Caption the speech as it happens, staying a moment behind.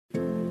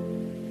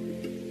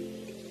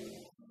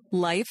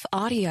Life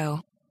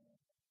Audio.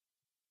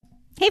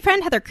 Hey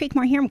friend, Heather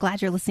Creekmore here. I'm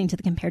glad you're listening to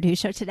the Compared To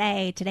show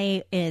today.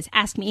 Today is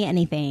Ask Me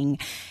Anything,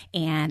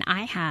 and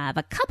I have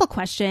a couple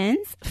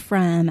questions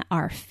from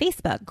our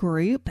Facebook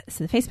group.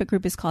 So the Facebook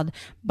group is called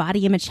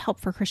Body Image Help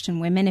for Christian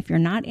Women. If you're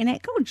not in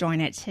it, go join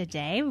it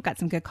today. We've got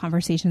some good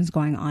conversations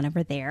going on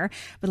over there.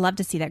 Would love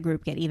to see that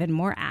group get even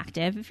more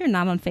active. If you're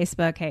not on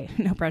Facebook, hey,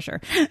 no pressure.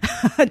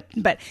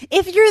 But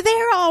if you're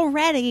there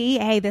already,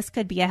 hey, this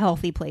could be a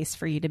healthy place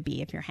for you to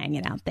be if you're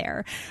hanging out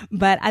there.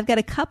 But I've got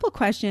a couple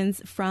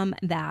questions from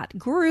that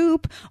group.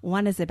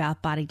 One is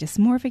about body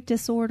dysmorphic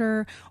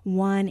disorder.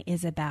 One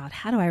is about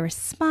how do I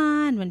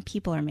respond when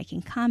people are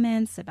making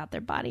comments about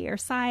their body or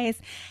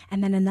size.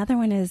 And then another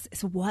one is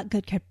what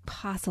good could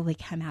possibly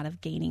come out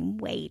of gaining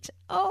weight.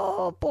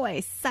 Oh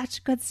boy,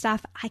 such good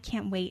stuff. I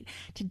can't wait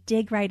to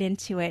dig right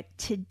into it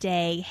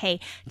today. Hey,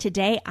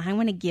 today I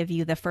want to give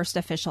you the first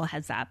official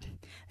heads up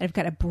that I've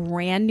got a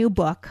brand new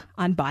book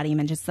on body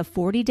image. It's the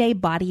 40-day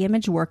body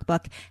image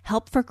workbook,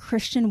 Help for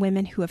Christian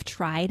Women Who Have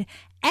Tried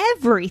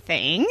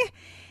Everything.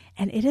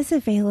 And it is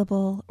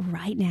available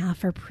right now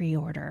for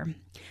pre-order.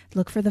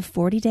 Look for the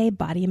 40-day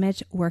body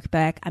image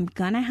workbook. I'm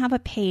going to have a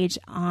page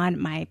on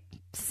my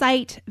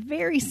site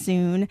very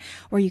soon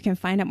where you can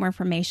find out more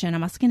information.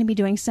 I'm also going to be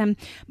doing some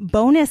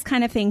bonus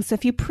kind of things. So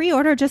if you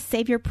pre-order, just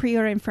save your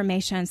pre-order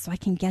information so I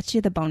can get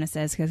you the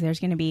bonuses, because there's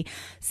going to be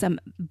some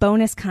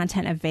bonus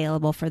content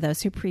available for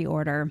those who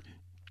pre-order.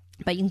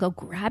 But you can go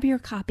grab your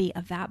copy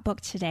of that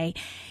book today.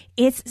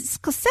 It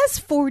says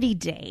 40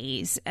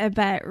 days,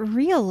 but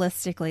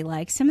realistically,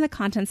 like some of the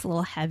content's a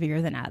little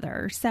heavier than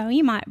others. So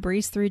you might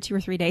breeze through 2 or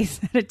 3 days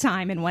at a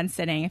time in one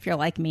sitting if you're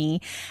like me.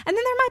 And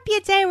then there might be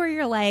a day where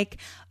you're like,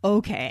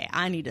 okay,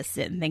 I need to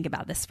sit and think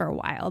about this for a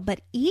while.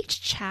 But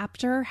each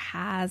chapter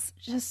has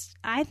just,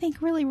 I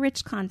think, really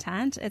rich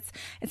content.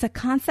 It's a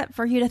concept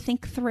for you to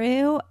think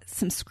through,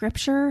 some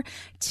scripture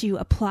to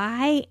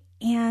apply,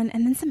 and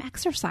then some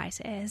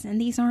exercises.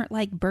 And these aren't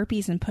like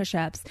burpees and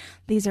push-ups.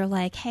 These are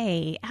like,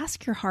 hey,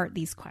 ask your heart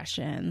these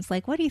questions.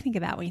 Like, what do you think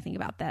about when you think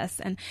about this?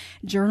 And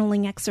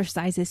journaling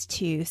exercises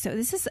too. So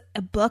this is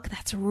a book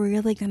that's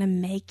really going to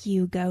make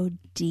you go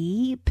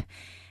deep,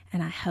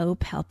 and I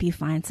hope help you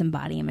find some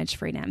body image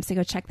freedom. So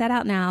go check that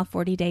out now,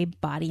 40-day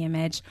body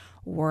image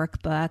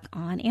workbook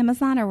on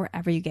Amazon or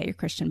wherever you get your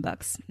Christian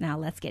books. Now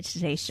let's get to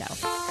today's show.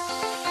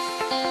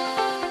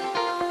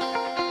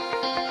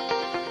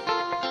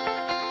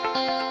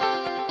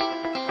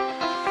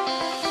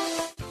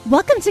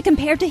 Welcome to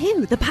Compared to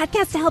Who, the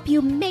podcast to help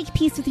you make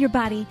peace with your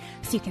body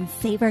so you can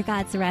savor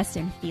God's rest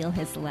and feel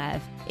His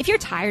love. If you're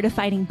tired of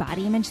fighting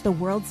body image the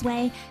world's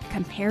way,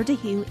 Compared to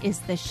Who is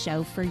the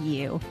show for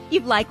you.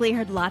 You've likely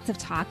heard lots of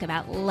talk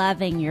about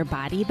loving your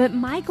body, but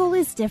my goal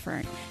is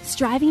different.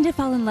 Striving to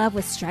fall in love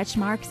with stretch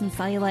marks and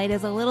cellulite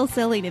is a little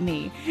silly to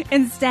me.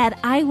 Instead,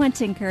 I want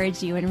to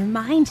encourage you and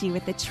remind you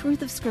with the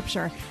truth of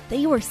Scripture that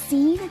you are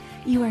seen,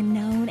 you are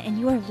known, and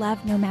you are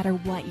loved no matter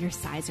what your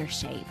size or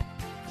shape.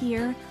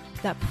 Here,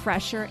 the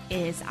pressure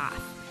is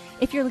off.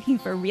 If you're looking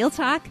for real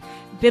talk,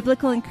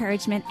 biblical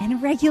encouragement, and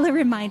regular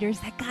reminders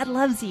that God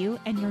loves you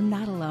and you're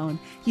not alone,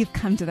 you've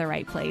come to the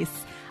right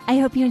place. I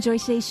hope you enjoy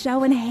today's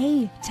show, and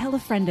hey, tell a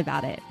friend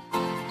about it.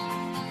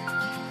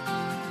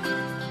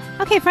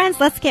 Okay, friends,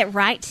 let's get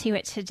right to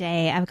it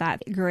today. I've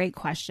got great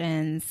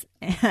questions,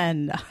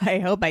 and I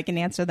hope I can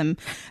answer them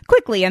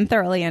quickly and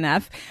thoroughly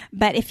enough.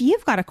 But if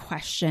you've got a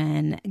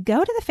question,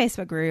 go to the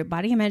Facebook group,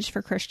 Body Image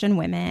for Christian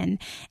Women,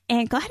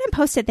 and go ahead and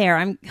post it there.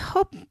 I'm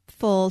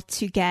hopeful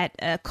to get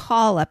a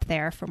call up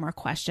there for more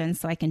questions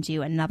so I can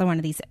do another one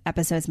of these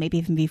episodes, maybe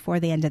even before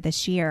the end of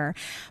this year.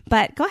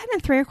 But go ahead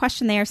and throw your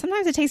question there.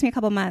 Sometimes it takes me a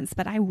couple months,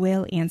 but I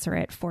will answer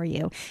it for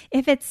you.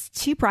 If it's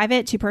too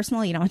private, too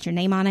personal, you don't want your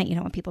name on it, you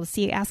don't want people to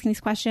see you asking these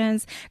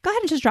questions, go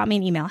ahead and just drop me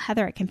an email,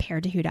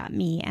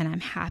 heather@comparedtowho.me, and I'm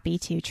happy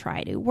to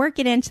try to work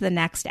it into the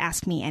next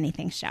Ask Me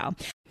Anything show.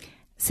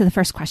 So the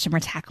first question we're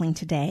tackling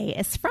today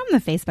is from the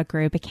Facebook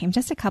group. It came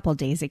just a couple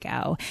days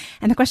ago.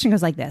 And the question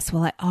goes like this: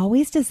 will I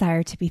always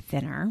desire to be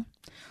thinner,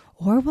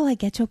 or will I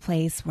get to a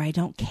place where I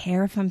don't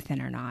care if I'm thin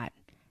or not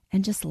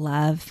and just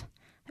love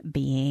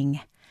being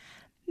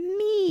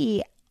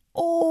me?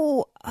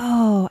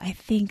 I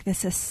think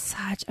this is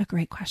such a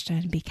great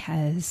question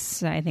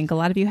because I think a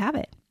lot of you have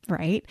it,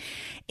 right?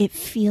 It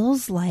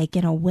feels like,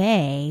 in a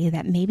way,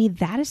 that maybe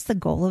that is the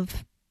goal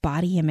of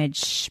body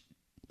image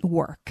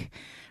work,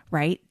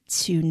 right?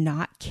 To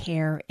not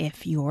care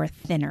if you're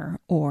thinner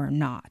or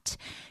not,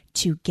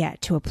 to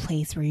get to a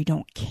place where you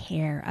don't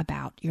care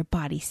about your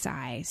body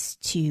size,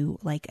 to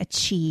like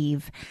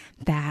achieve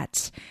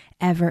that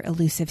ever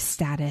elusive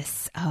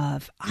status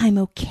of I'm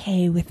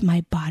okay with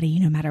my body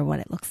no matter what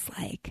it looks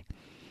like.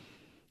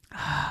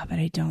 But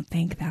I don't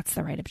think that's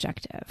the right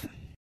objective.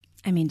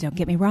 I mean, don't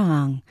get me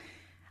wrong.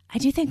 I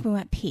do think we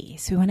want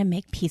peace. We want to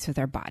make peace with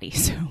our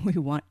bodies. So we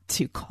want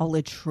to call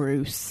a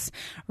truce,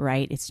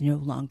 right? It's no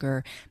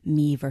longer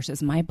me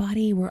versus my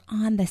body. We're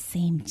on the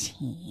same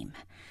team.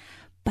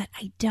 But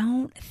I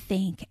don't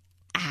think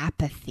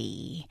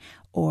apathy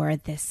or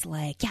this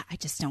like, yeah, I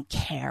just don't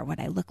care what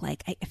I look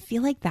like. I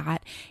feel like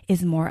that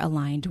is more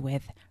aligned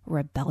with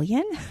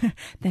rebellion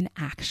than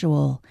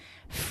actual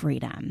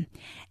freedom.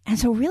 And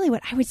so really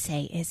what I would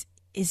say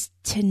is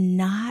to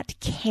not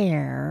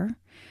care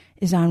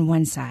is on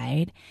one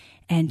side,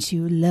 and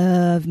to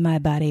love my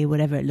body,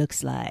 whatever it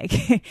looks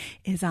like,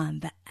 is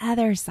on the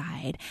other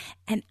side.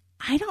 And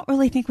I don't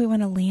really think we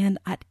want to land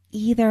at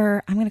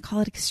either. I'm going to call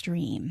it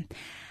extreme.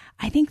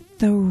 I think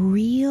the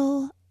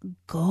real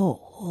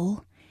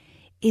goal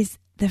is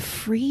the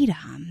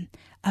freedom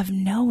of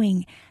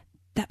knowing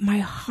that my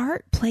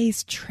heart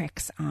plays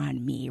tricks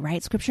on me,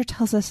 right? Scripture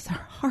tells us our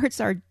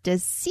hearts are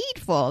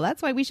deceitful.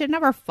 That's why we should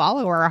never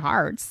follow our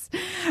hearts,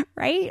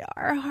 right?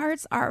 Our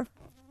hearts are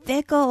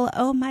fickle.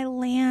 Oh, my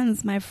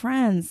lands, my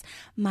friends,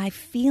 my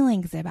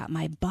feelings about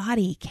my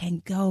body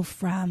can go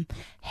from,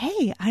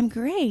 hey, I'm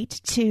great,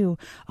 to,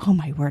 oh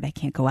my word, I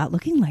can't go out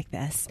looking like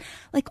this,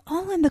 like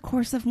all in the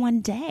course of one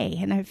day.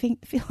 And I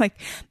feel like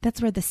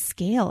that's where the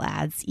scale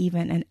adds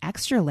even an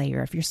extra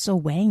layer. If you're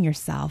still weighing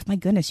yourself, my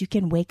goodness, you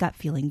can wake up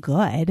feeling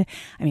good.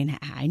 I mean,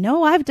 I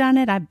know I've done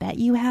it. I bet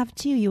you have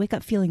too. You wake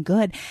up feeling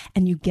good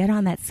and you get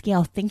on that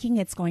scale thinking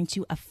it's going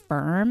to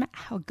affirm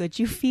how good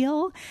you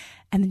feel.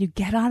 And then you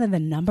get on and the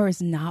number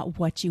is not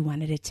what you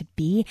wanted it to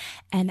be.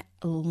 And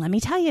let me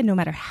tell you, no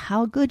matter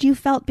how good you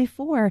felt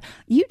before,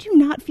 you do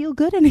not feel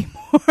good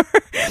anymore.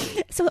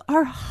 So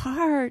our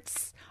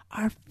hearts,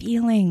 our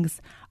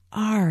feelings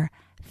are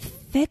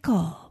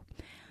fickle.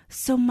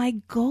 So my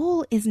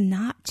goal is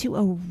not to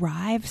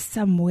arrive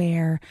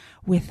somewhere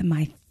with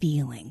my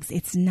feelings.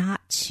 It's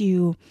not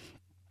to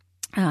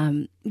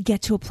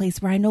get to a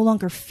place where I no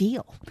longer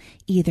feel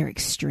either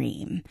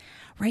extreme,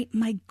 right?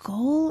 My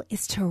goal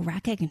is to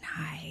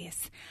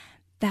recognize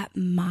that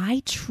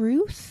my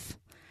truth,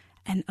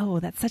 and oh,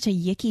 that's such a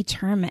yicky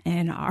term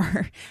in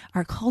our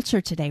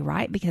culture today,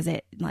 right? Because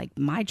it, like,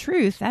 my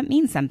truth, that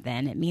means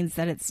something. It means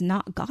that it's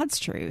not God's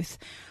truth.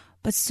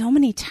 But so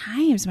many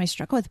times my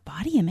struggle with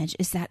body image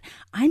is that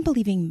I'm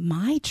believing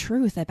my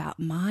truth about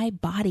my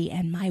body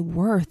and my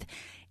worth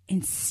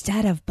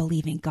instead of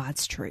believing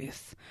God's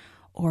truth.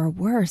 Or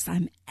worse,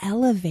 I'm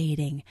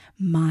elevating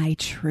my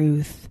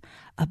truth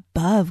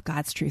above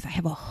God's truth. I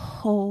have a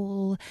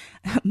whole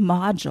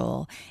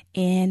module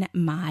in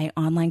my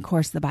online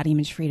course, The Body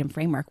Image Freedom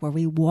Framework, where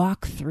we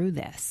walk through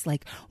this.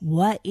 Like,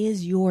 what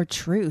is your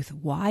truth?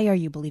 Why are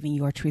you believing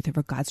your truth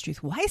over God's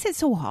truth? Why is it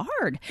so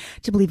hard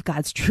to believe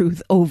God's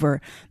truth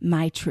over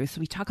my truth? So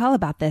we talk all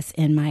about this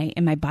in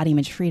my Body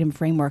Image Freedom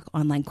Framework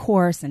online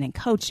course and in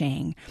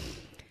coaching.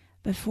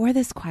 But for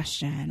this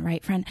question,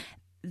 right, friend,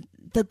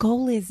 the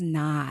goal is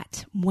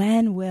not,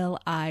 when will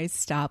I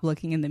stop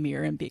looking in the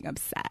mirror and being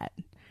upset?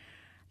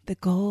 The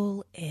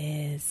goal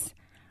is,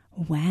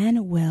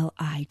 when will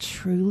I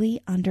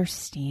truly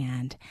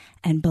understand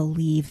and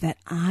believe that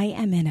I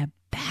am in a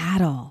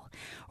battle,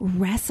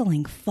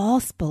 wrestling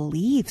false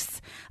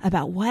beliefs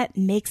about what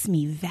makes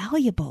me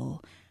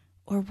valuable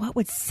or what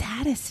would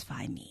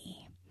satisfy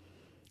me?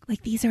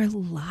 Like, these are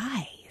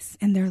lies,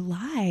 and they're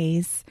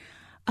lies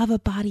of a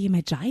body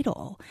image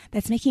idol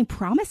that's making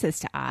promises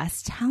to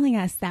us, telling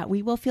us that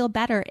we will feel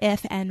better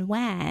if and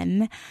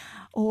when,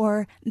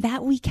 or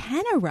that we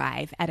can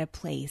arrive at a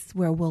place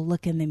where we'll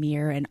look in the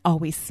mirror and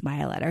always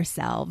smile at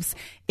ourselves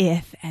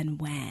if and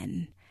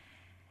when.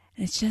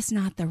 And it's just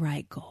not the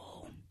right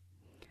goal.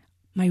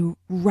 My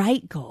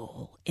right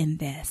goal in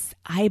this,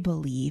 I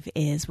believe,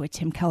 is what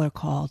Tim Keller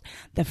called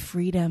the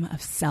freedom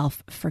of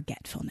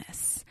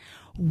self-forgetfulness.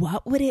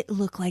 What would it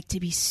look like to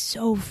be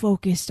so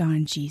focused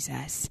on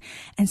Jesus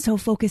and so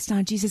focused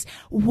on Jesus?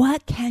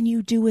 What can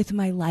you do with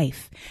my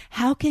life?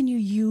 How can you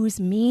use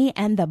me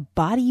and the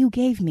body you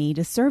gave me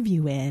to serve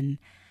you in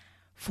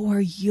for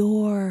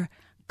your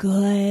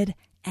good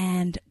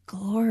and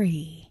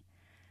glory?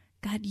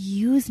 God,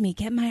 use me.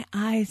 Get my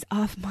eyes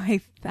off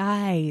my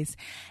thighs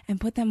and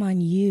put them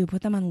on you.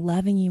 Put them on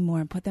loving you more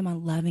and put them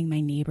on loving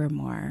my neighbor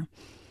more.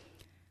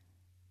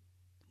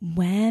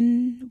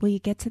 When will you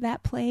get to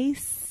that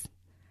place?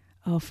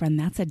 Oh, friend,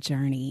 that's a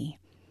journey.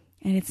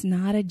 And it's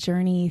not a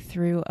journey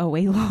through a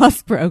weight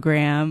loss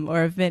program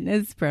or a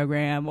fitness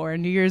program or a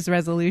New Year's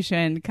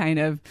resolution kind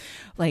of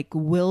like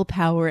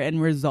willpower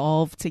and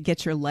resolve to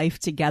get your life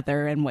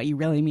together. And what you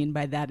really mean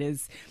by that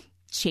is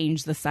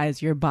change the size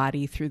of your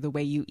body through the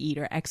way you eat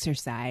or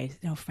exercise.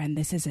 No, friend,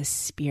 this is a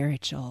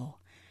spiritual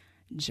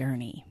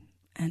journey.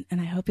 And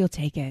I hope you'll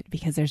take it,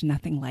 because there's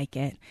nothing like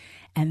it.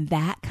 And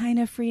that kind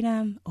of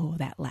freedom, oh,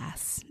 that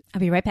lasts.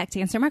 I'll be right back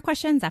to answer more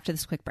questions after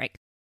this quick break.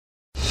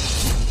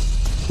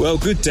 Well,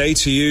 good day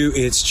to you.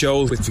 It's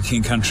Joel with For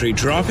King Country,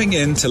 dropping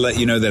in to let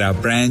you know that our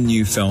brand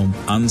new film,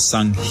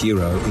 Unsung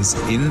Hero, is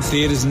in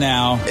theaters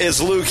now. It's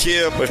Luke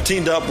here. We've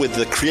teamed up with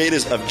the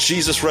creators of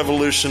Jesus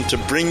Revolution to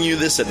bring you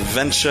this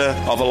adventure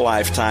of a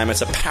lifetime.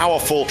 It's a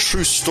powerful,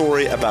 true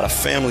story about a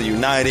family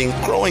uniting,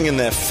 growing in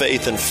their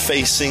faith, and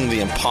facing the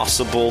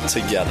impossible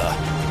together.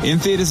 In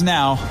theaters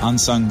now,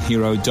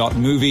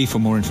 unsunghero.movie for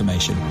more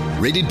information.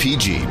 Rated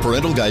PG.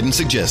 Parental guidance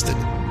suggested.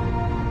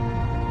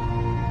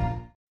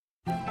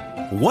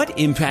 What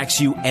impacts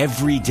you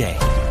every day?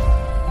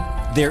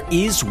 There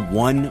is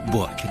one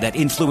book that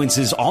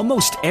influences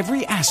almost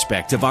every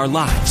aspect of our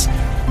lives.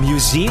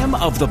 Museum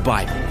of the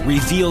Bible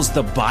reveals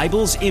the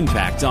Bible's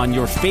impact on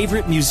your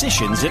favorite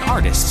musicians and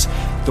artists,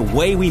 the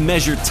way we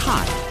measure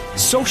time,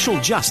 social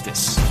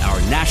justice, our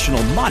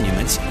national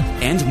monuments,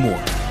 and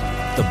more.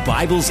 The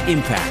Bible's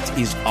impact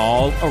is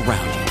all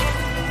around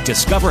you.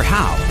 Discover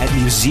how at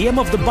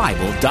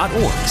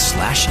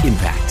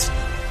museumofthebible.org/impact.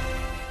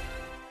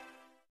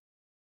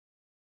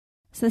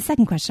 So the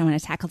second question I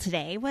want to tackle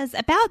today was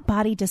about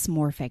body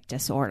dysmorphic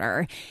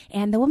disorder.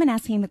 And the woman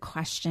asking the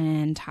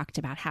question talked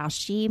about how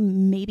she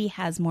maybe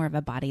has more of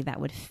a body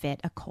that would fit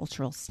a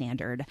cultural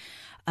standard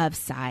of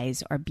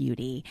size or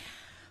beauty,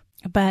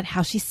 but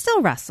how she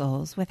still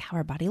wrestles with how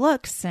her body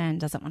looks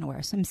and doesn't want to wear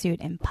a swimsuit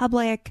in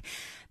public,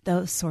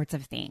 those sorts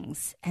of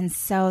things. And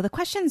so the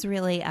question's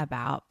really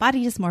about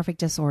body dysmorphic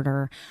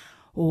disorder.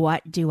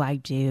 What do I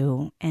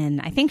do?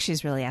 And I think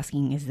she's really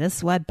asking, is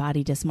this what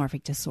body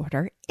dysmorphic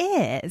disorder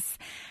is?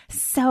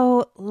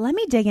 So let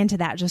me dig into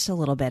that just a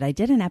little bit. I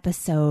did an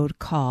episode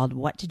called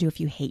What to Do If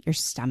You Hate Your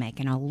Stomach,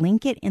 and I'll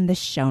link it in the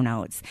show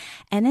notes.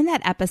 And in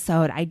that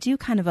episode, I do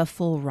kind of a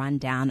full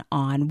rundown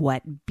on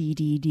what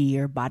BDD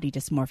or body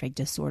dysmorphic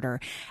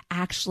disorder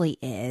actually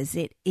is.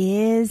 It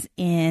is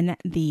in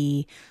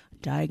the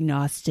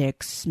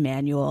diagnostics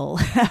manual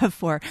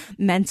for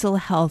mental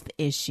health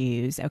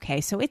issues. Okay,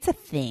 so it's a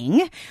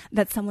thing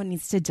that someone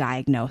needs to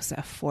diagnose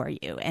for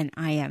you, and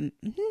I am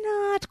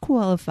not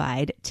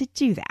qualified to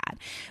do that.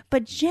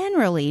 But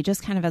generally,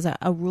 just kind of as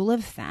a rule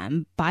of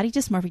thumb, body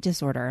dysmorphic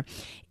disorder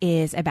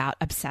is about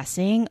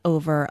obsessing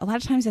over, a lot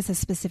of times it's a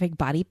specific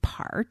body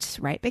part,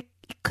 right? But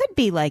it could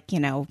be like,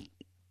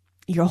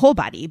 your whole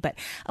body, but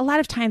a lot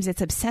of times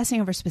it's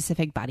obsessing over a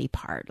specific body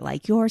part,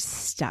 like your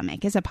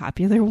stomach is a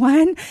popular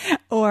one,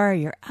 or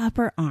your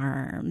upper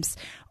arms,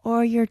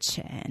 or your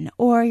chin,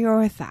 or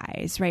your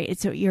thighs, right?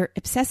 So you're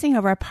obsessing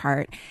over a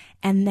part,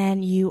 and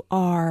then you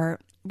are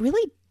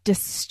really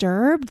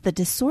disturbed. The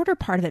disorder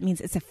part of it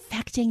means it's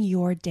affecting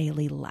your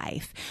daily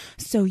life.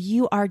 So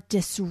you are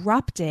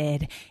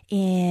disrupted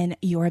in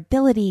your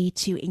ability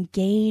to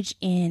engage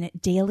in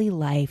daily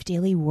life,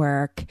 daily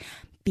work,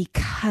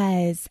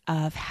 because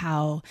of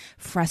how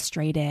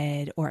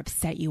frustrated or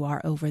upset you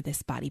are over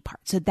this body part.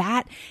 So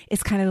that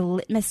is kind of the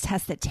litmus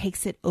test that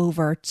takes it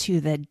over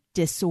to the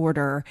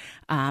disorder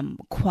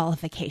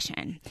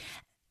qualification.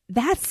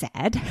 That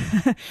said,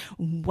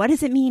 what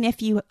does it mean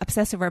if you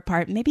obsess over a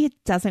part? Maybe it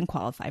doesn't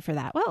qualify for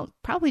that. Well, it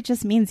probably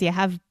just means you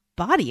have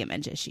body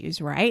image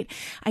issues, right?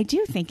 I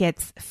do think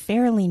it's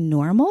fairly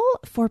normal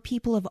for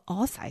people of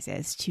all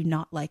sizes to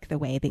not like the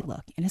way they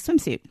look in a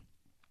swimsuit.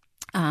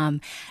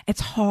 It's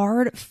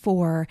hard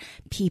for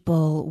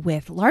people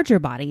with larger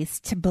bodies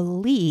to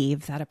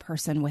believe that a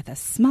person with a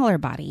smaller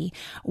body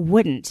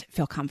wouldn't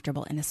feel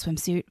comfortable in a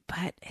swimsuit,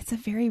 but it's a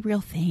very real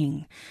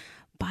thing.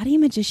 Body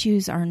image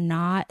issues are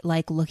not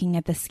like looking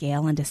at the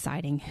scale and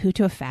deciding who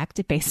to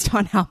affect based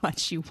on how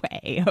much you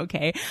weigh,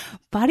 okay?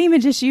 Body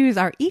image issues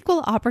are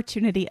equal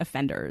opportunity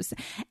offenders.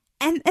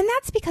 And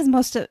that's because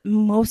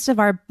most of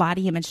our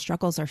body image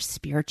struggles are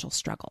spiritual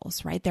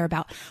struggles, right? They're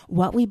about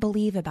what we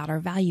believe about our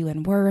value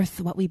and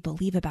worth, what we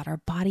believe about our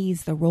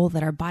bodies, the role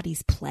that our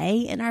bodies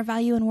play in our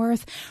value and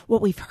worth,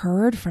 what we've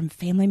heard from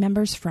family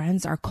members,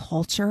 friends, our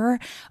culture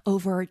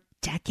over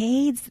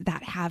decades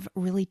that have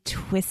really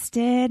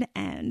twisted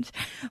and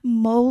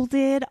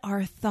molded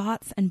our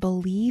thoughts and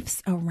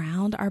beliefs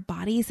around our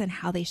bodies and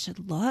how they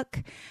should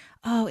look.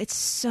 Oh, it's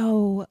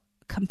so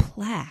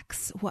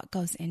complex what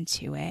goes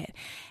into it.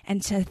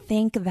 And to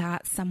think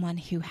that someone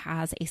who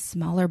has a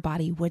smaller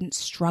body wouldn't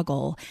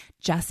struggle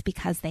just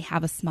because they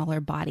have a smaller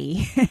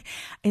body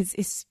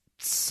is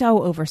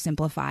so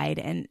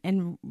oversimplified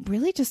and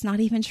really just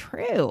not even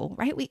true,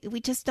 right? We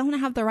just don't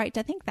have the right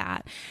to think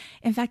that.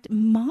 In fact,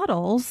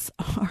 models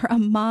are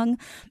among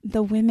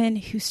the women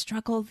who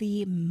struggle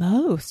the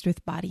most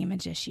with body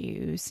image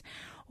issues.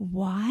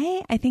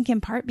 Why? I think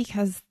in part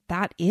because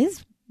that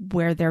is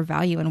where their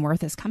value and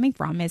worth is coming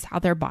from, is how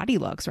their body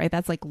looks, right?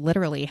 That's like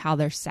literally how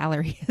their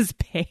salary is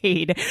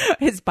paid,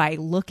 is by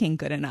looking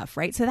good enough,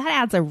 right? So that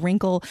adds a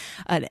wrinkle,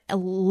 a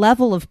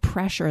level of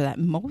pressure that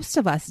most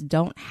of us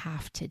don't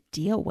have to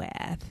deal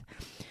with.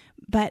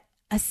 But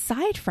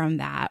aside from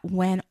that,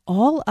 when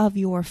all of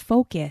your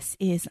focus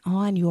is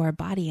on your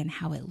body and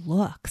how it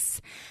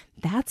looks,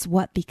 that's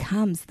what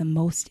becomes the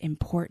most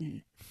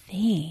important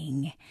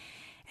thing.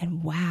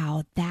 And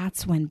wow,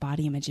 that's when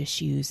body image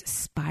issues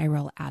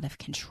spiral out of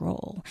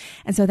control.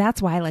 And so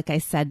that's why, like I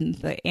said in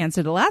the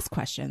answer to the last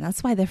question,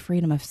 that's why the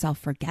freedom of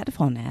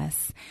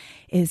self-forgetfulness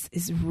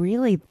is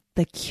really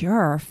the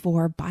cure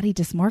for body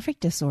dysmorphic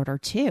disorder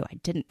too.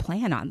 I didn't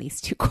plan on these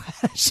two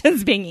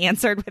questions being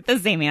answered with the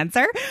same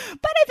answer,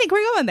 but I think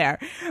we're going there,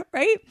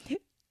 right?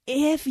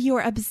 If you're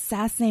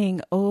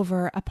obsessing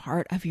over a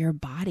part of your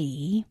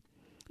body,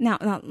 Now,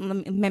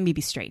 let me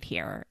be straight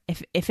here.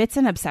 If it's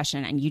an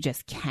obsession and you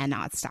just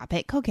cannot stop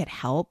it, go get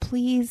help,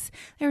 please.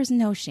 There is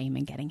no shame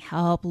in getting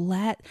help.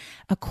 Let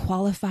a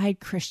qualified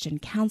Christian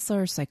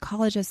counselor,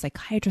 psychologist,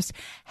 psychiatrist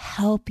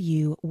help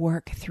you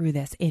work through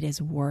this. It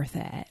is worth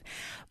it.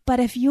 But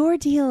if your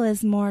deal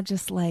is more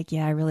just like,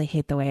 yeah, I really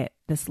hate the way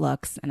this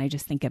looks and I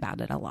just think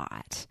about it a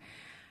lot,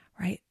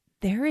 right?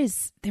 There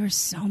is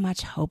so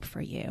much hope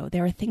for you.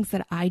 There are things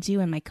that I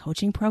do in my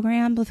coaching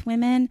program with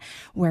women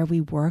where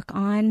we work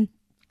on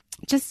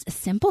just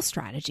simple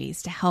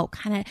strategies to help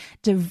kind of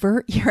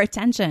divert your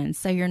attention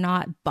so you're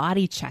not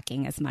body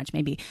checking as much.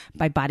 Maybe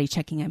by body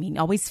checking, I mean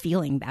always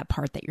feeling that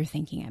part that you're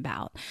thinking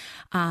about.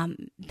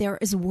 There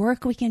is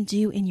work we can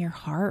do in your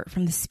heart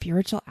from the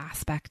spiritual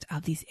aspect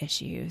of these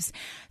issues.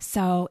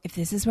 So if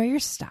this is where you're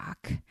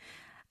stuck,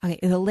 okay,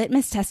 the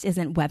litmus test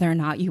isn't whether or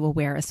not you will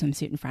wear a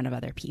swimsuit in front of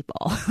other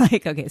people.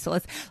 Okay, so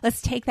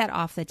let's take that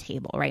off the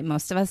table, right?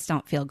 Most of us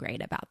don't feel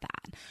great about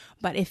that.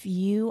 But if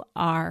you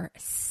are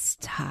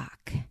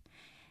stuck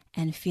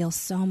and feel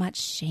so much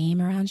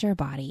shame around your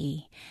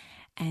body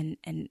and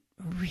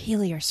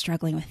really are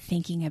struggling with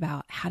thinking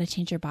about how to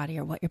change your body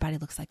or what your body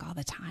looks like all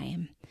the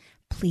time,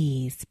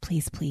 please,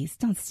 please, please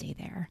don't stay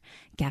there.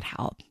 Get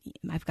help.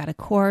 I've got a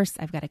course.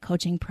 I've got a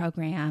coaching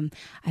program.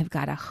 I've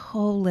got a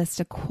whole list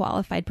of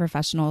qualified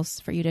professionals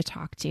for you to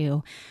talk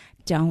to.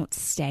 Don't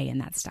stay in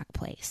that stuck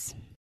place.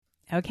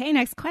 Okay,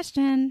 next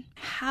question.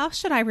 How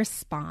should I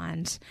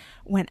respond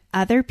when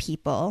other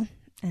people,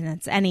 and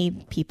it's any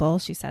people,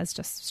 she says,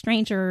 just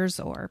strangers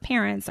or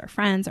parents or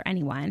friends or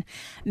anyone,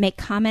 make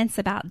comments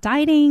about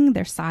dieting,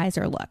 their size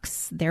or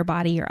looks, their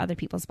body or other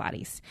people's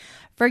bodies?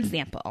 For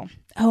example,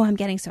 oh, I'm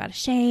getting so out of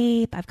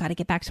shape. I've got to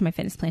get back to my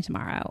fitness plan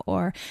tomorrow.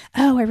 Or,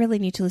 oh, I really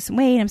need to lose some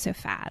weight. I'm so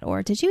fat.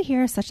 Or, did you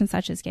hear such and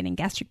such is getting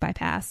gastric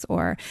bypass?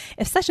 Or,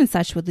 if such and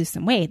such would lose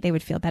some weight, they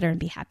would feel better and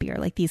be happier.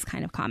 Like these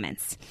kind of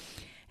comments.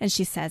 And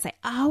she says, I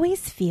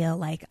always feel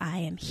like I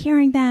am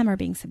hearing them or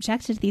being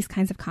subjected to these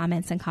kinds of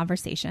comments and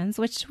conversations,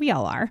 which we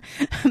all are.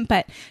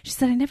 But she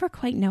said, I never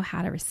quite know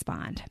how to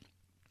respond.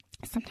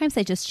 Sometimes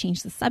I just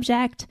change the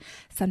subject.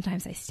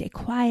 Sometimes I stay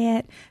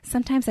quiet.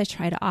 Sometimes I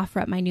try to offer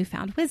up my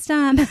newfound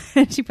wisdom.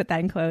 She put that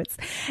in quotes.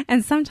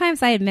 And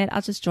sometimes I admit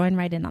I'll just join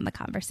right in on the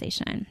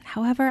conversation.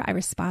 However, I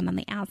respond on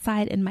the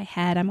outside. In my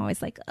head, I'm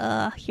always like,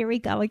 here we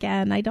go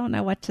again. I don't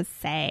know what to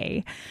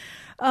say.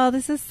 Oh,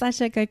 this is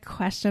such a good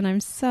question. I'm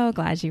so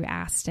glad you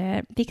asked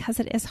it because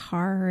it is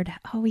hard.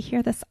 Oh, we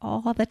hear this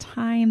all the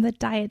time. The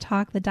diet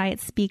talk, the diet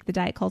speak, the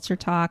diet culture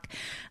talk,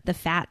 the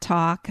fat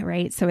talk,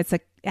 right? So it's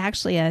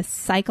actually a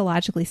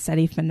psychologically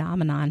studied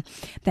phenomenon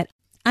that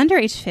under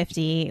age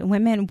 50,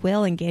 women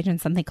will engage in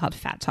something called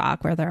fat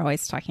talk, where they're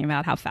always talking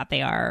about how fat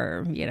they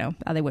are, or,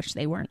 how they wish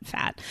they weren't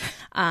fat.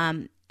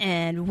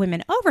 And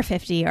women over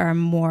 50 are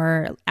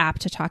more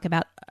apt to talk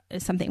about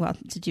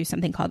to do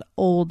something called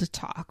old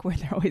talk, where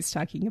they're always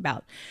talking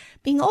about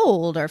being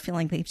old or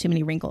feeling like they have too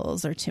many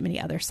wrinkles or too many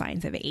other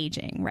signs of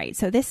aging, right?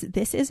 So this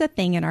is a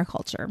thing in our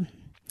culture.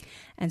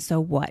 And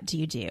so what do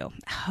you do?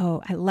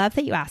 Oh, I love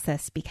that you asked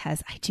this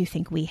because I do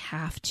think we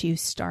have to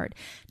start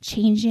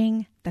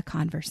changing the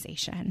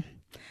conversation,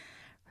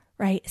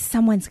 right?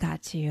 Someone's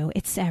got to.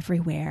 It's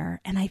everywhere.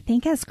 And I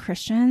think as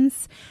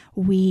Christians,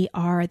 we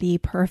are the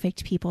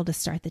perfect people to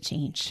start the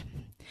change,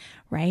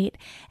 right?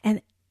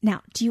 And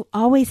now, do you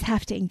always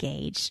have to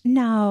engage?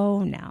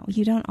 No,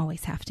 you don't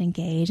always have to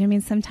engage. I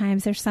mean,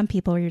 sometimes there's some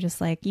people where you're just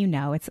like,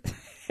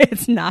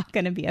 it's not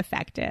going to be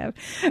effective,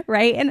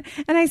 right? And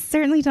I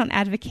certainly don't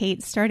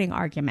advocate starting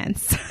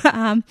arguments.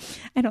 I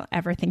don't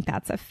ever think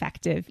that's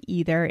effective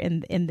either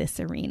in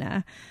this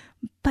arena.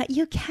 But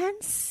you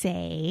can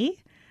say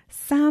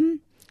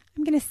I'm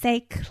going to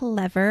say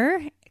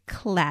clever,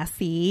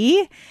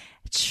 classy,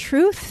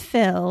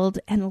 truth-filled,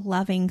 and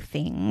loving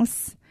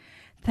things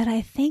that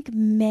I think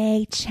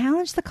may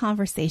challenge the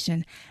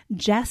conversation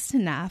just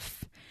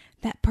enough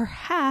that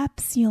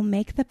perhaps you'll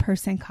make the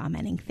person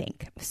commenting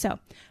think. So,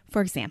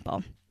 for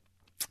example,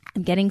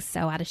 I'm getting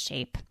so out of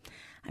shape.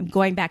 I'm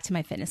going back to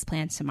my fitness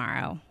plan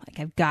tomorrow. Like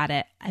I've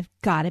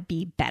got to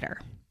be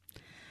better,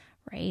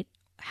 right?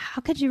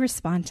 How could you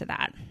respond to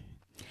that?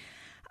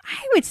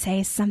 I would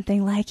say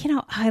something like,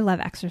 I love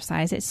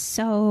exercise. It's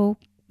so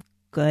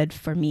good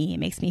for me. It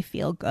makes me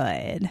feel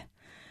good.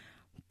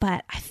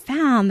 But I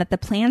found that the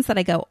plans that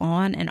I go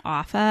on and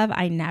off of,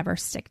 I never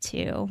stick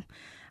to.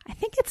 I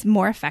think it's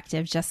more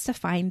effective just to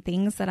find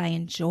things that I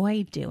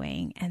enjoy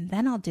doing, and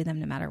then I'll do them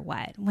no matter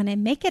what. When I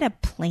make it a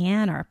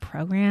plan or a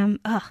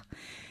program,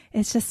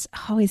 it's just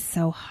always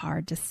so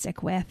hard to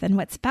stick with. And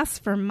what's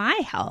best for my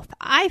health,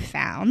 I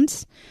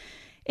found,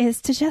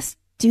 is to just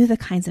do the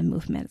kinds of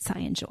movements I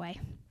enjoy.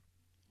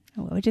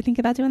 What would you think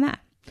about doing that?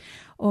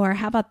 Or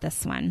how about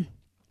this one?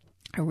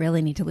 I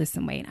really need to lose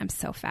some weight. I'm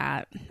so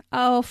fat.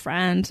 Oh,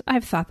 friend,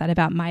 I've thought that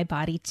about my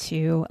body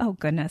too. Oh,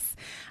 goodness.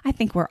 I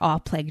think we're all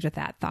plagued with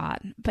that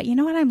thought. But you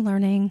know what I'm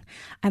learning?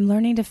 I'm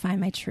learning to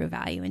find my true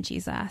value in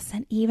Jesus.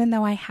 And even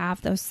though I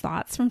have those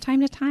thoughts from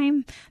time to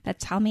time that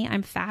tell me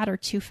I'm fat or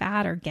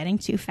getting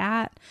too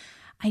fat,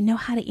 I know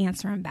how to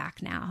answer him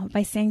back now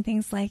by saying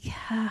things like,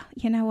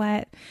 you know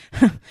what?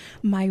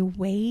 My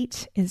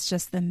weight is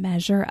just the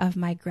measure of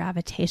my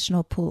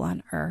gravitational pull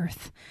on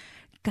earth.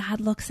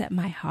 God looks at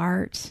my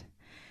heart,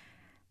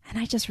 and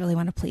I just really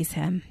want to please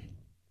him.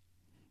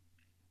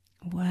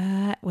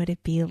 What would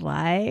it be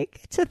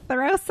like to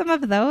throw some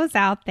of those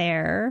out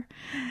there?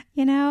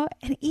 You know,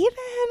 and even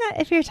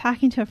if you're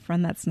talking to a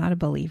friend that's not a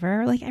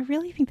believer, like, I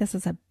really think this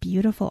is a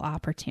beautiful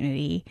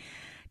opportunity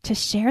to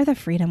share the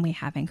freedom we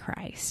have in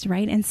Christ,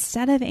 right?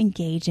 Instead of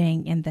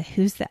engaging in the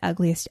who's the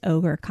ugliest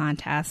ogre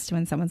contest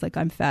when someone's like,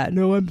 I'm fat.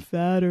 No, I'm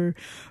fat. Or,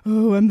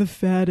 oh, I'm the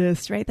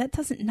fattest, right?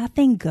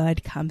 Nothing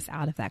good comes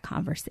out of that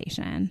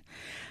conversation.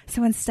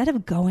 So instead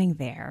of going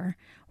there,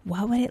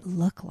 what would it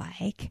look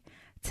like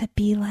to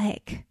be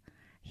like,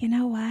 you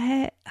know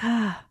what?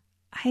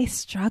 I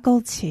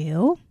struggle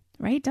too,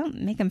 right?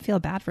 Don't make them feel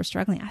bad for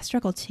struggling. I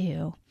struggle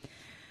too.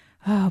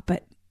 Oh,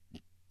 but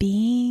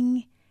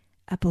being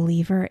a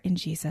believer in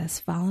Jesus,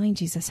 following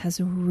Jesus,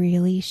 has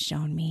really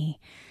shown me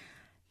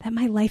that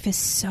my life is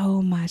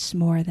so much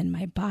more than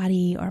my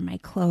body or my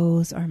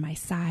clothes or my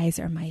size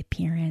or my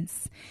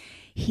appearance.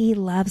 He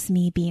loves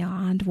me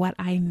beyond what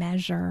I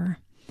measure.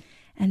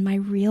 And my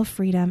real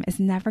freedom is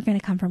never going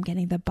to come from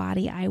getting the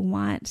body I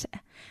want,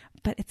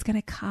 but it's going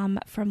to come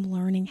from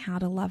learning how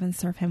to love and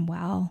serve him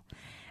well.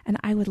 And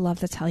I would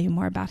love to tell you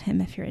more about him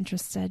if you're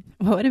interested.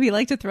 What would it be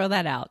like to throw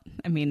that out?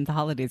 I mean, the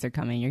holidays are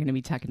coming. You're going to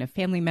be talking to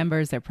family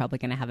members. They're probably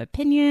going to have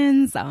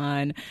opinions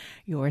on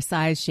your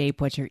size, shape,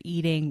 what you're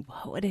eating.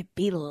 What would it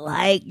be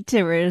like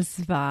to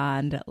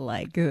respond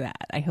like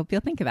that? I hope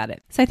you'll think about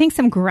it. So I think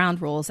some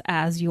ground rules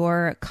as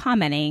you're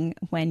commenting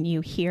when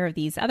you hear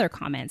these other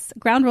comments.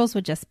 Ground rules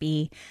would just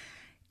be,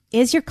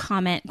 is your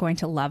comment going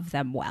to love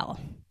them well,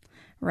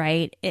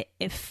 right?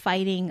 If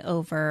fighting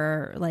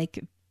over like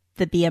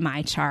the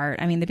BMI chart.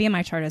 I mean, the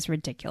BMI chart is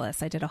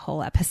ridiculous. I did a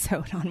whole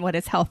episode on what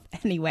is health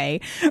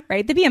anyway,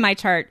 right? The BMI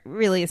chart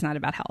really is not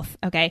about health,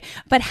 okay?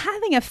 But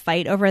having a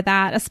fight over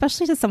that,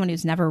 especially to someone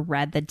who's never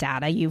read the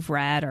data you've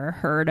read or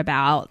heard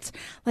about,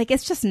 like,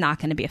 it's just not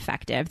going to be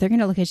effective. They're going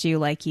to look at you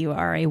like you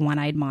are a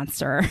one-eyed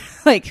monster,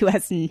 like who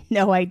has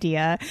no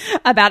idea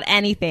about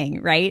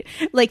anything, right?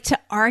 Like, to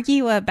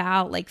argue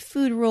about like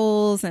food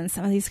rules and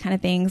some of these kind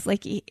of things,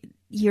 like,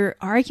 you're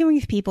arguing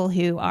with people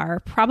who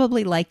are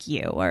probably like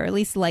you, or at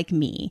least like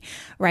me,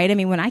 right? I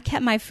mean, when I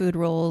kept my food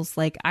rules,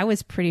 like, I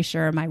was pretty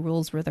sure my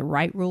rules were the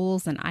right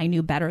rules and I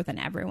knew better than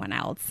everyone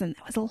else. And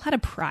there was a lot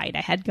of pride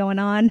I had going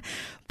on,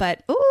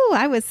 but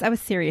I was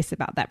serious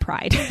about that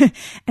pride.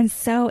 And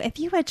so if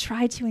you had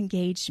tried to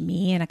engage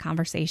me in a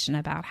conversation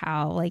about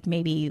how, like,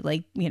 maybe,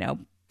 like, you know,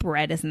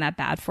 bread isn't that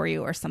bad for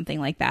you or something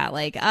like that,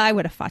 like, I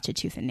would have fought you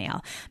tooth and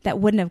nail. That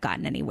wouldn't have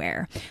gotten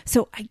anywhere.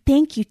 So I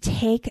think you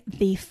take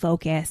the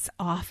focus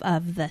off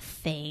of the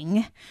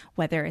thing,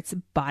 whether it's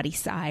body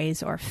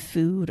size or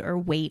food or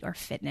weight or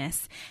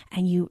fitness,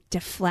 and you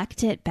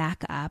deflect it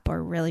back up,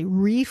 or really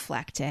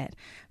reflect it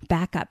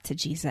back up to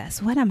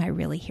Jesus. What am I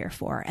really here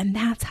for? And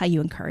that's how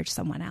you encourage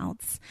someone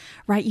else,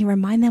 right? You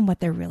remind them what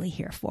they're really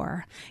here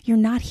for. You're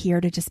not here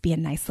to just be a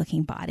nice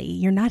looking body.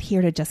 You're not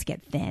here to just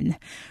get thin,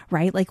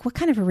 right? Like, what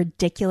kind of a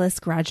ridiculous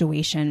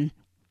graduation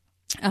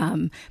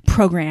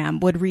program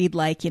would read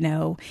like, you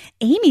know,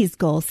 Amy's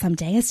goal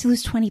someday is to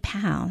lose 20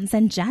 pounds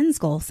and Jen's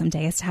goal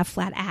someday is to have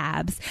flat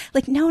abs.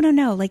 Like, no,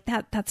 like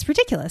that's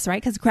ridiculous,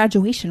 right? Because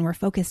graduation, we're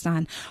focused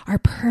on our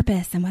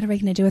purpose and what are we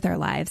going to do with our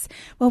lives?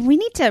 Well, we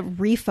need to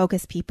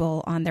refocus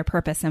people on their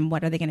purpose and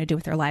what are they going to do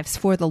with their lives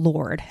for the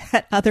Lord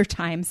at other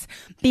times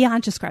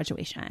beyond just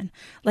graduation.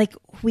 Like,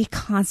 we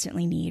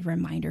constantly need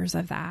reminders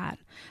of that.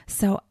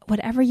 So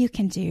whatever you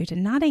can do to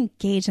not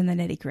engage in the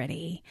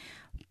nitty-gritty,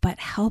 but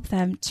help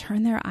them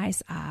turn their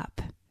eyes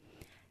up,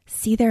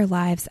 see their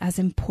lives as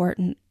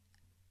important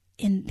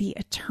in the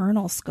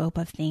eternal scope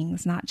of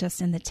things, not just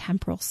in the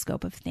temporal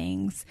scope of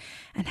things,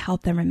 and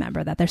help them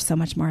remember that there's so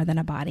much more than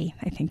a body.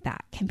 I think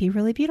that can be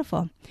really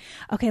beautiful.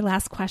 Okay,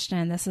 last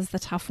question. This is the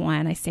tough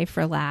one I save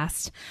for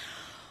last.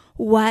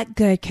 What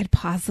good could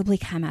possibly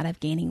come out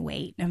of gaining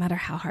weight, no matter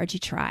how hard you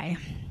try?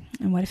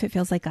 And what if it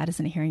feels like God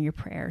isn't hearing your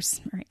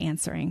prayers or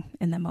answering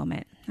in the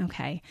moment?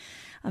 Okay,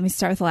 let me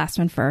start with the last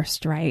one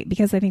first, right?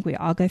 Because I think we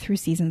all go through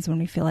seasons when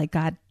we feel like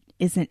God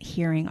isn't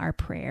hearing our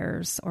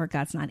prayers or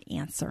God's not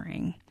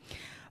answering.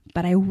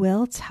 But I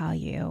will tell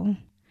you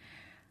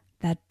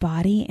that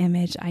body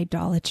image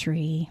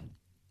idolatry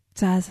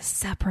does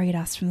separate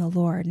us from the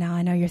Lord. Now,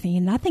 I know you're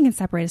thinking nothing can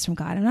separate us from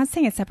God. I'm not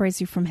saying it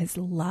separates you from his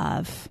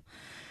love,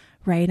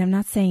 right? I'm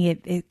not saying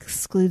it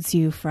excludes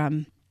you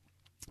from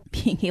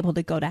being able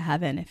to go to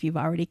heaven if you've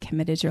already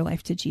committed your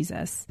life to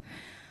Jesus.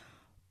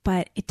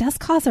 But it does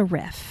cause a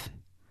rift,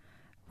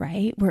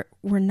 right?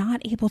 We're not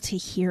able to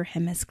hear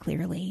him as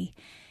clearly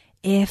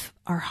if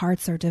our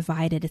hearts are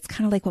divided. It's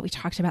kind of like what we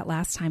talked about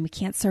last time. We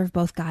can't serve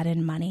both God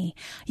and money.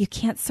 You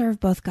can't serve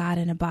both God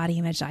and a body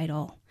image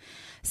idol.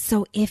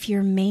 So if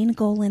your main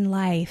goal in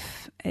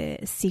life,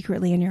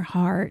 secretly in your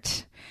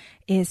heart,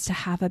 is to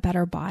have a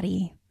better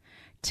body,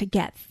 to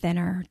get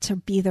thinner, to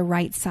be the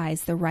right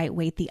size, the right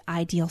weight, the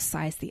ideal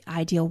size, the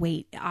ideal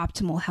weight,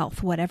 optimal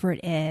health, whatever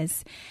it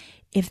is,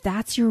 if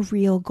that's your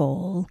real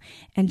goal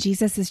and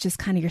Jesus is just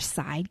kind of your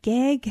side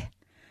gig,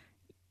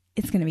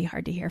 it's going to be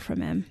hard to hear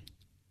from him,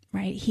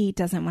 right? He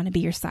doesn't want to be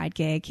your side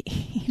gig.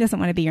 He doesn't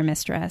want to be your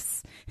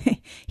mistress.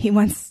 He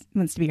wants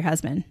to be your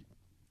husband.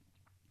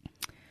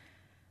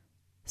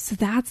 So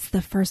that's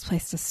the first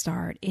place to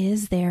start.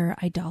 Is there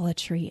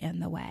idolatry in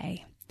the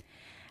way?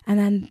 And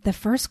then the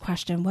first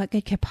question, what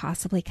good could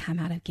possibly come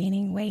out of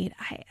gaining weight?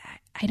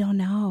 I don't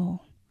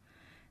know.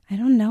 I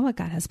don't know what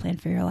God has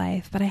planned for your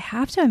life, but I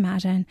have to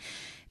imagine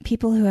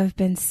people who have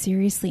been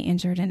seriously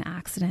injured in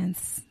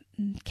accidents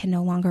can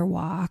no longer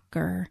walk,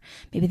 or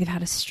maybe they've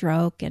had a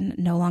stroke and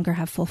no longer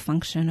have full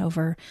function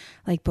over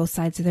like both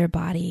sides of their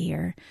body,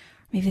 or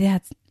maybe they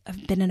have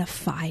been in a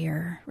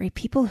fire, right?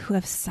 People who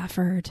have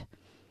suffered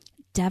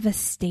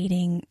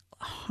devastating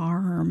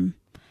harm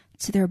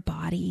to their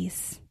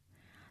bodies,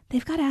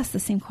 they've got to ask the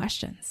same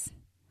questions,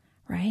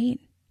 right?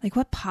 Like,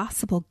 what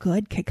possible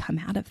good could come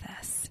out of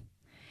this?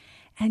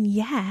 And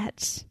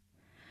yet,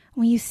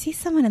 when you see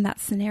someone in that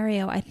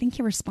scenario, I think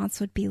your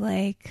response would be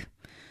like,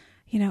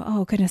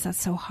 oh goodness,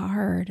 that's so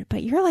hard.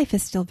 But your life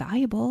is still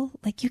valuable.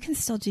 Like, you can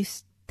still do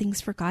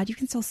things for God. You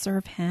can still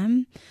serve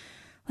him.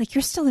 Like,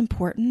 you're still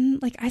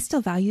important. Like, I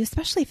still value,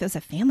 especially if it was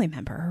a family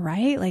member,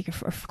 right? Like,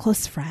 or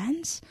close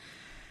friends.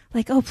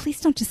 Like, oh,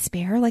 please don't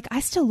despair. Like, I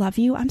still love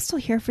you. I'm still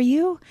here for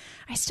you.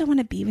 I still want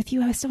to be with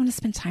you. I still want to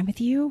spend time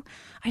with you.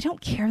 I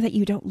don't care that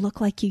you don't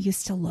look like you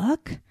used to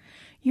look.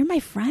 You're my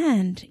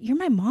friend. You're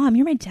my mom.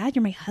 You're my dad.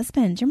 You're my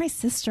husband. You're my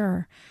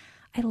sister.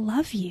 I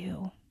love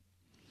you.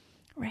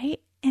 Right?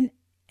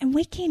 And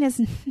weight gain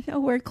is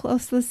nowhere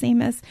close to the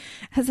same as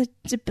a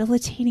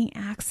debilitating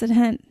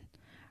accident.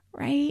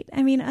 Right?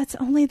 I mean, it's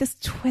only this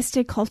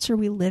twisted culture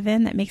we live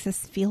in that makes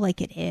us feel like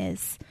it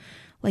is.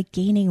 Like,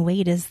 gaining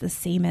weight is the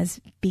same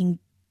as being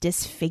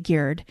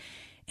disfigured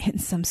in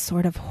some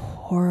sort of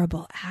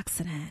horrible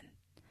accident.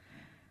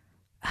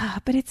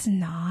 But it's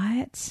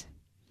not.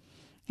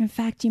 In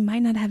fact, you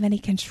might not have any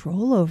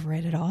control over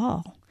it at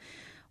all.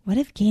 What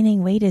if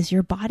gaining weight is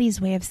your body's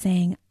way of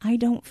saying, I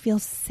don't feel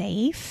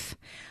safe.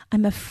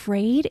 I'm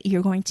afraid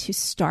you're going to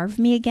starve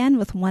me again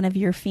with one of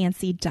your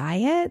fancy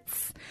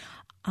diets.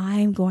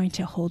 I'm going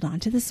to hold on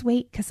to this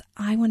weight because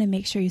I want to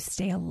make sure you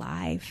stay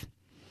alive.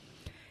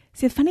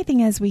 See, the funny thing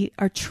is we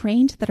are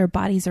trained that our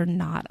bodies are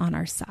not on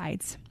our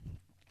sides.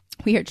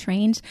 We are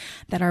trained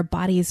that our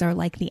bodies are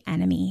like the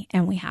enemy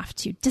and we have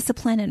to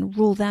discipline and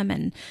rule them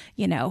and,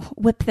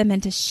 whip them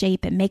into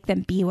shape and make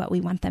them be what we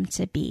want them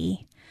to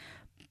be.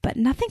 But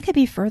nothing could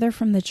be further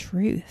from the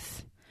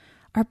truth.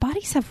 Our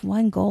bodies have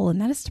one goal, and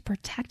that is to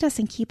protect us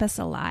and keep us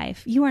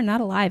alive. You are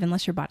not alive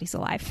unless your body's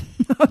alive.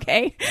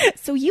 Okay?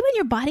 So you and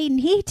your body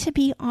need to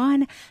be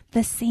on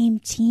the same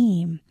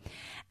team.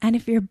 And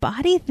if your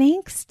body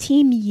thinks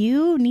team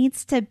you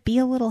needs to be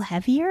a little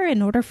heavier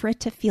in order for it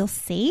to feel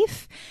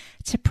safe,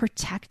 to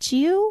protect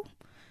you,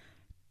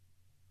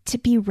 to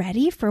be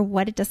ready for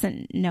what it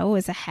doesn't know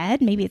is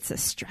ahead, maybe it's a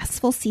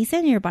stressful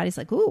season, your body's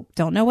like, ooh,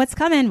 don't know what's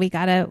coming. We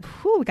gotta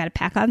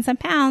pack on some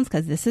pounds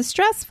because this is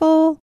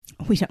stressful.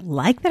 We don't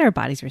like that our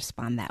bodies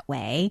respond that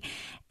way,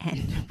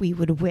 and we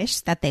would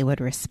wish that they would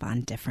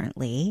respond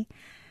differently.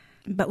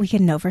 But we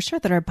can know for sure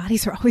that our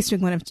bodies are always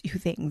doing one of two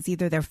things.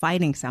 Either they're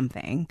fighting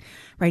something,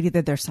 right?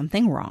 Either there's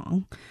something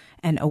wrong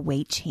and a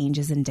weight change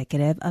is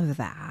indicative of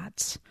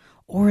that,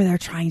 or they're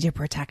trying to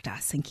protect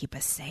us and keep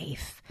us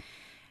safe.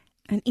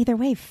 And either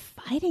way,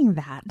 fighting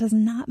that does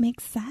not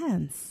make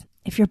sense.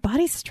 If your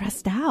body's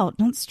stressed out,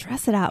 don't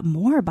stress it out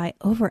more by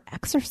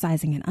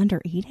over-exercising and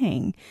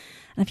under-eating.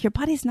 And if your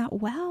body's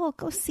not well,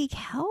 go seek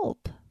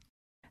help.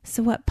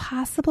 So what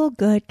possible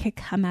good could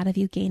come out of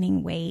you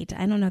gaining weight?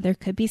 I don't know. There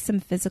could be some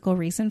physical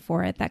reason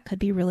for it that could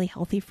be really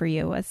healthy for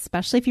you,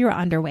 especially if you were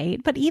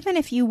underweight. But even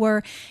if you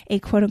were a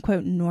quote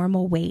unquote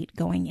normal weight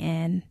going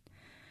in,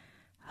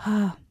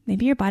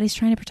 maybe your body's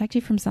trying to protect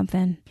you from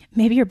something.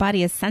 Maybe your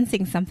body is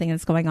sensing something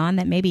that's going on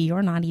that maybe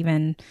you're not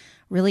even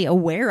really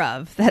aware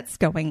of that's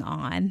going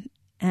on.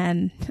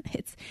 And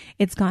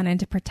it's gone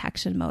into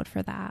protection mode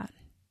for that.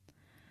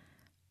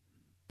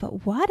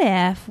 But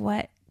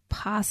what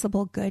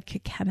possible good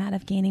could come out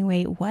of gaining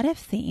weight? What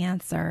if the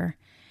answer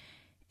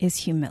is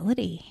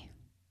humility?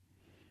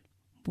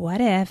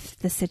 What if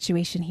the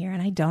situation here,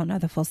 and I don't know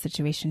the full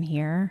situation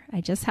here, I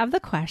just have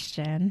the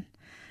question,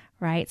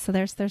 right? So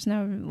there's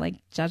no like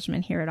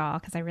judgment here at all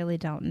because I really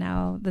don't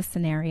know the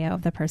scenario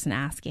of the person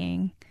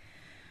asking.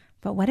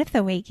 But what if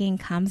the weight gain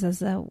comes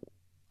as an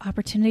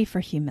opportunity for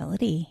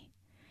humility?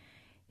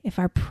 If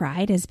our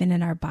pride has been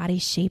in our body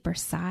shape or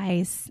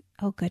size,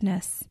 oh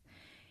goodness,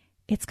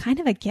 it's kind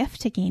of a gift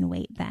to gain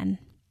weight then,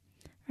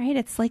 right?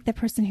 It's like the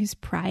person whose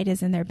pride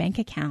is in their bank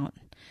account.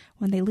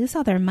 When they lose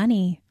all their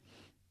money,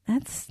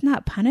 that's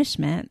not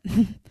punishment.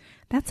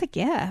 That's a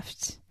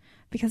gift,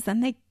 because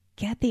then they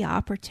get the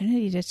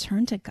opportunity to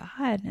turn to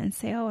God and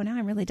say, oh, now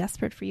I'm really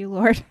desperate for you,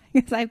 Lord,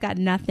 because I've got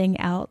nothing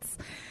else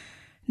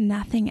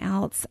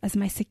as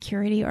my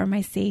security or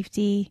my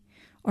safety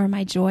or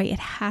my joy, it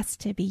has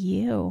to be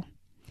you.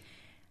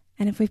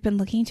 And if we've been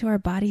looking to our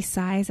body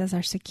size as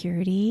our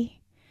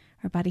security,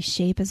 our body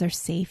shape as our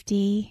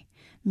safety,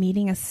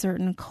 meeting a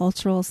certain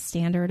cultural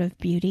standard of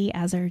beauty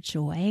as our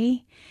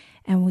joy,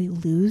 and we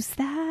lose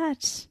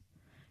that,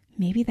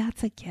 maybe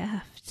that's a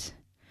gift.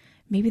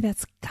 Maybe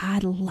that's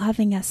God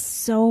loving us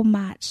so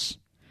much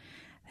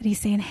that he's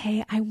saying,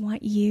 hey, I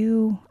want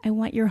you. I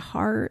want your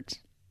heart.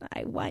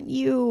 I want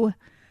you.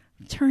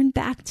 Turn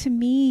back to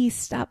me.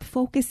 Stop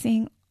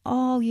focusing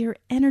all your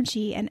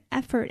energy and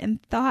effort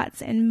and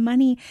thoughts and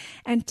money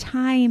and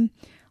time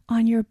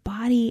on your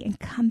body and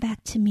come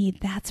back to me.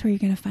 That's where you're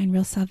going to find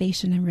real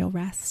salvation and real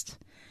rest.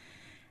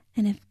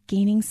 And if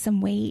gaining some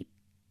weight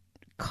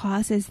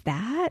causes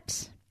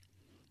that,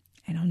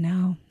 I don't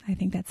know. I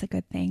think that's a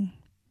good thing.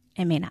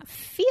 It may not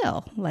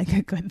feel like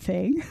a good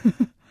thing.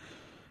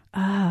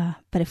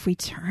 But if we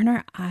turn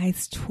our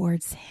eyes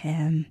towards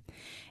him,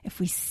 if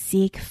we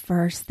seek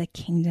first the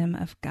kingdom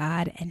of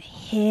God and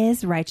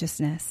his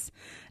righteousness,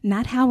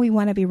 not how we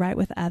want to be right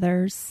with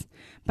others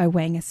by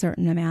weighing a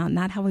certain amount,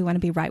 not how we want to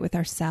be right with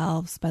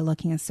ourselves by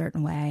looking a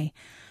certain way,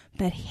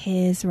 but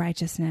his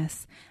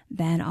righteousness,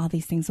 then all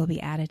these things will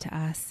be added to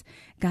us.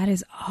 God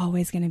is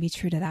always going to be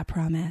true to that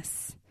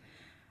promise.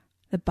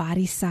 The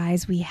body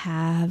size we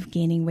have,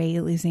 gaining weight,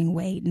 losing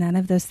weight, none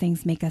of those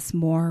things make us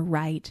more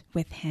right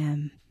with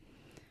him.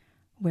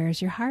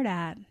 Where's your heart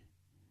at?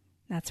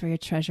 That's where your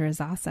treasure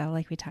is also,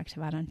 like we talked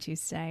about on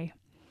Tuesday.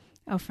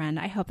 Oh, friend,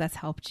 I hope that's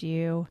helped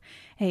you.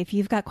 Hey, if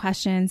you've got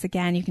questions,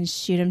 again, you can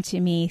shoot them to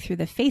me through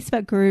the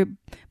Facebook group,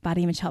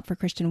 Body Image Help for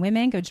Christian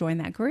Women. Go join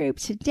that group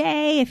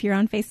today if you're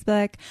on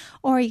Facebook,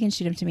 or you can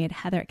shoot them to me at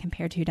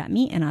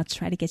heather@comparedto.me, and I'll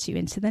try to get you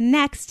into the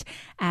next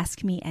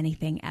Ask Me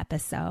Anything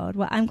episode.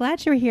 Well, I'm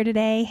glad you were here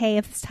today. Hey,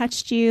 if this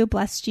touched you,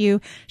 blessed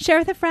you, share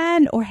with a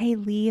friend, or hey,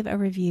 leave a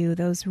review.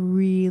 Those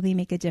really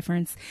make a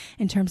difference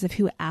in terms of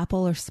who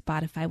Apple or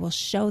Spotify will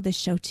show this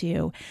show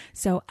to.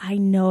 So I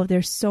know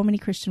there's so many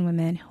Christian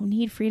women who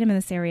need freedom in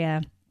this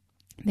area.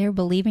 They're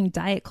believing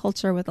diet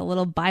culture with a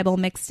little Bible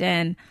mixed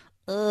in.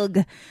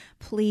 Ugh,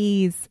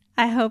 please.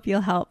 I hope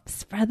you'll help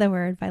spread the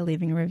word by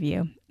leaving a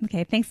review.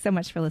 Okay, thanks so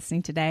much for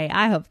listening today.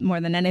 I hope more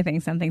than anything,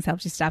 some things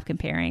help you stop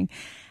comparing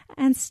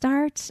and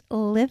start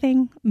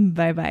living.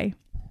 Bye-bye.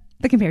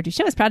 The Compared To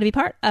Show is proud to be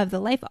part of the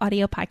Life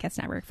Audio Podcast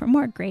Network. For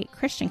more great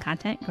Christian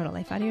content, go to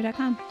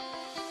lifeaudio.com.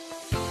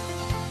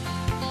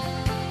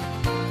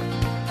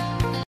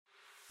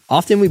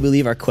 Often we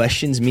believe our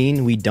questions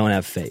mean we don't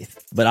have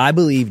faith, but I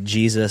believe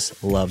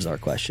Jesus loves our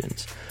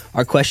questions.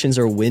 Our questions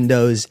are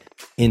windows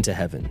into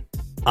heaven.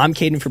 I'm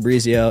Caden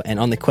Fabrizio, and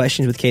on the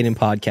Questions with Caden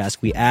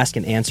podcast, we ask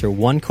and answer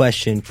one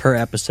question per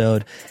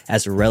episode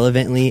as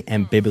relevantly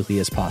and biblically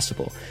as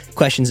possible.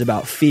 Questions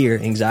about fear,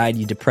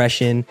 anxiety,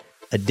 depression,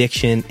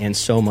 addiction, and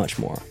so much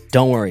more.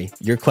 Don't worry,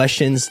 your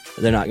questions,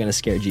 they're not going to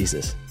scare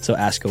Jesus, so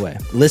ask away.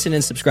 Listen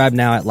and subscribe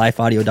now at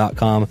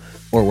lifeaudio.com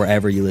or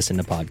wherever you listen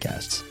to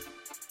podcasts.